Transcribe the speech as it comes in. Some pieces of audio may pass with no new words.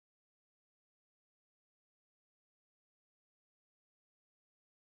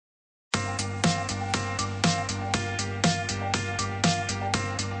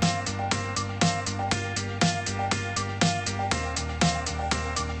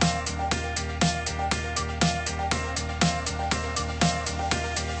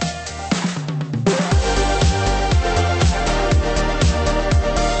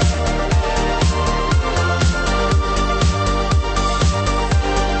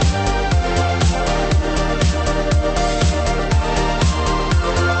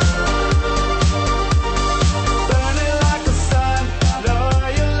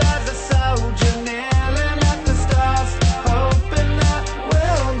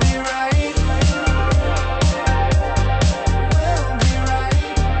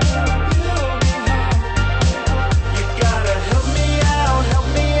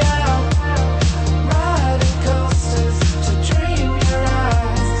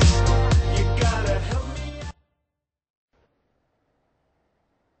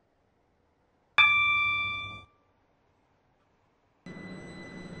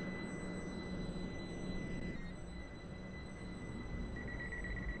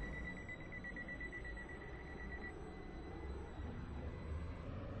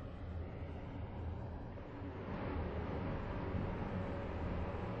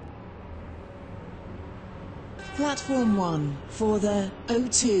Platform 1 for the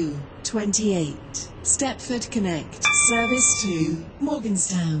O2 28 Stepford Connect service to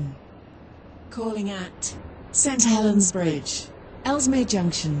Morganstown. Calling at St Helens Bridge, Ellesmere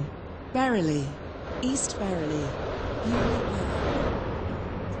Junction, Berrily, East Berrily.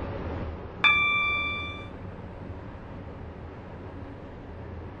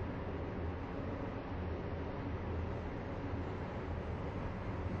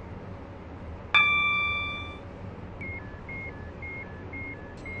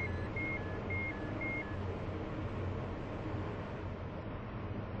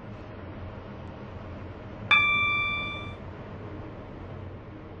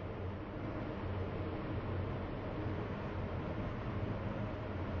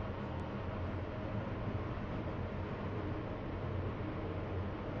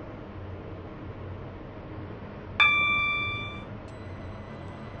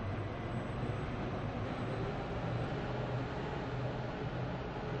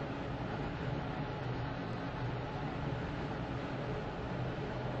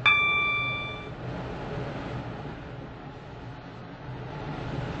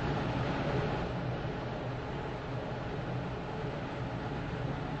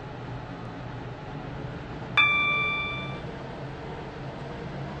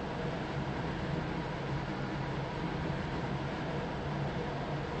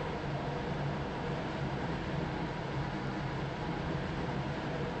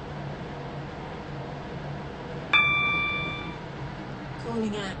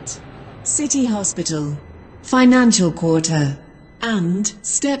 Calling at City Hospital, Financial Quarter and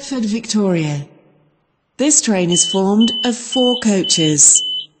Stepford Victoria. This train is formed of 4 coaches.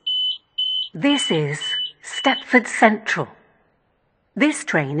 This is Stepford Central. This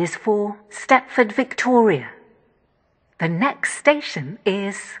train is for Stepford Victoria. The next station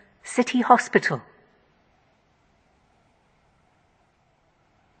is City Hospital.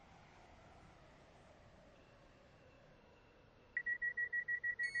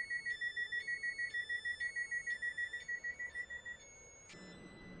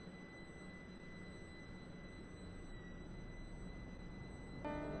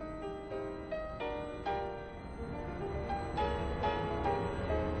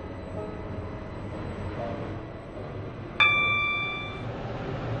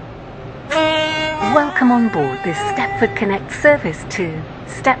 Welcome on board this Stepford Connect service to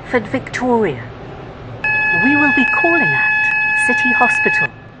Stepford Victoria. We will be calling at City Hospital,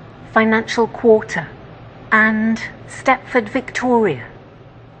 Financial Quarter and Stepford Victoria.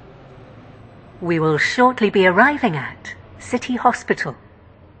 We will shortly be arriving at City Hospital.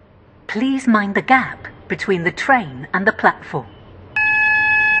 Please mind the gap between the train and the platform.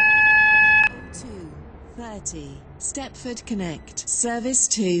 2:30 Stepford Connect service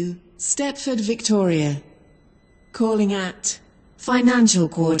to Stepford Victoria. Calling at Financial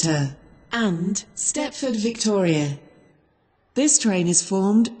Quarter and Stepford Victoria. This train is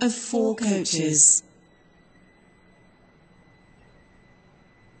formed of 4 coaches.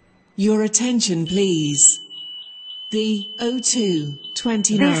 Your attention please. The O2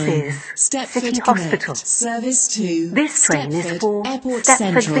 29 This is Stepford City Connect Hospital. service to This train is Stepford for Airport Stepford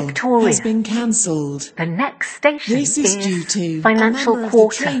Central Victoria. has been cancelled. The next station This is due to a Financial member of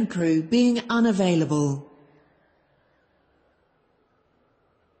Quarter. the train crew being unavailable.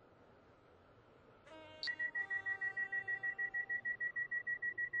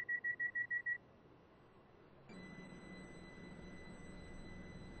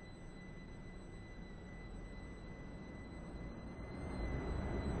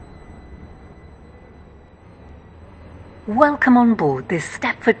 Welcome on board this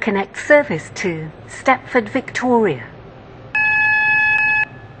Stepford Connect service to Stepford Victoria.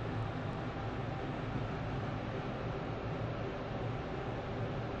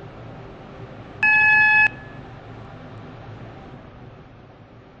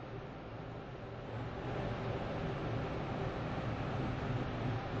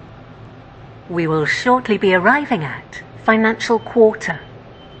 We will shortly be arriving at Financial Quarter.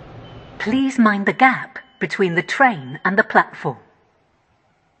 Please mind the gap between the train and the platform.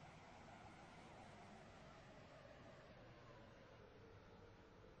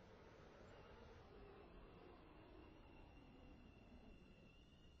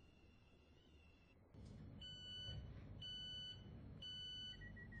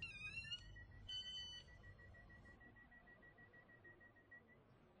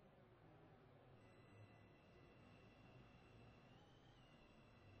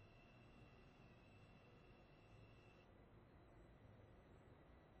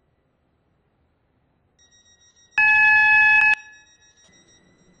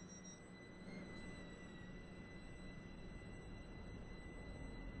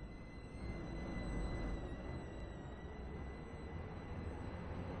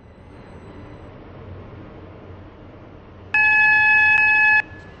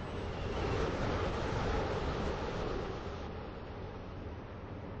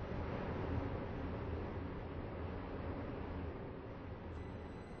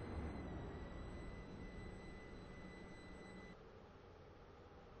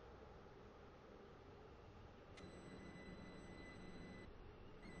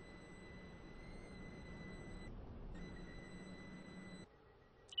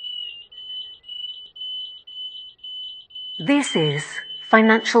 This is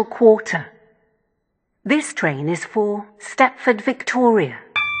Financial Quarter. This train is for Stepford Victoria.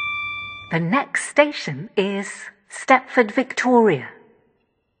 The next station is Stepford Victoria.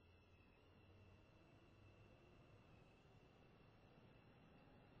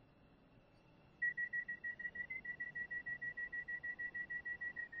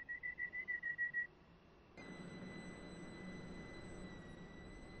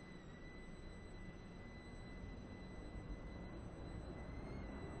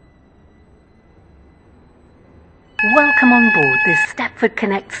 Welcome on board this Stepford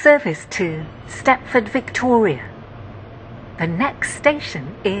Connect service to Stepford Victoria. The next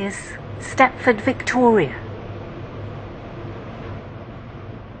station is Stepford Victoria.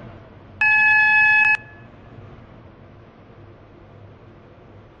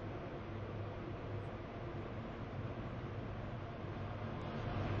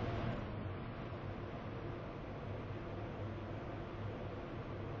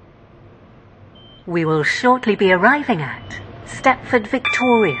 We will shortly be arriving at Stepford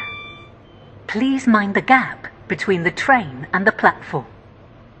Victoria. Please mind the gap between the train and the platform.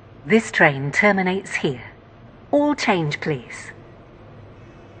 This train terminates here. All change, please.